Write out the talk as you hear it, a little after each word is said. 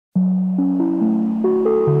Public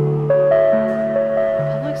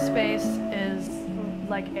space is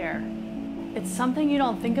like air. It's something you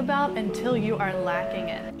don't think about until you are lacking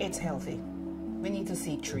it. It's healthy. We need to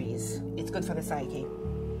see trees. It's good for the psyche.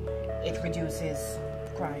 It reduces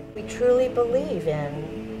crime. We truly believe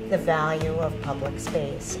in the value of public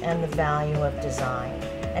space and the value of design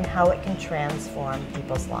and how it can transform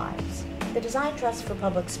people's lives. The Design Trust for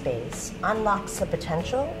Public Space unlocks the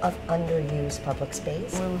potential of underused public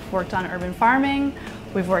space. We've worked on urban farming,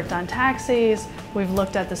 we've worked on taxis, we've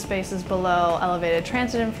looked at the spaces below elevated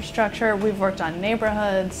transit infrastructure, we've worked on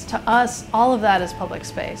neighborhoods. To us, all of that is public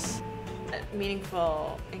space.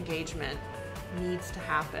 Meaningful engagement needs to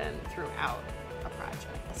happen throughout a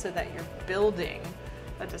project so that you're building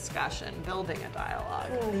a discussion, building a dialogue.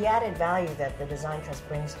 The added value that the Design Trust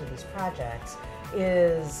brings to these projects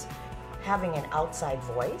is having an outside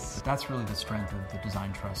voice. That's really the strength of the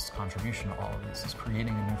Design Trust's contribution to all of this, is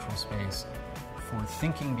creating a neutral space for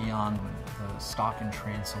thinking beyond the stock and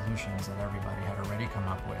trade solutions that everybody had already come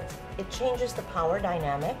up with. It changes the power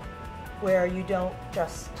dynamic where you don't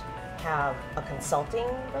just have a consulting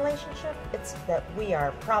relationship, it's that we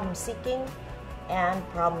are problem seeking and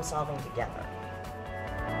problem solving together.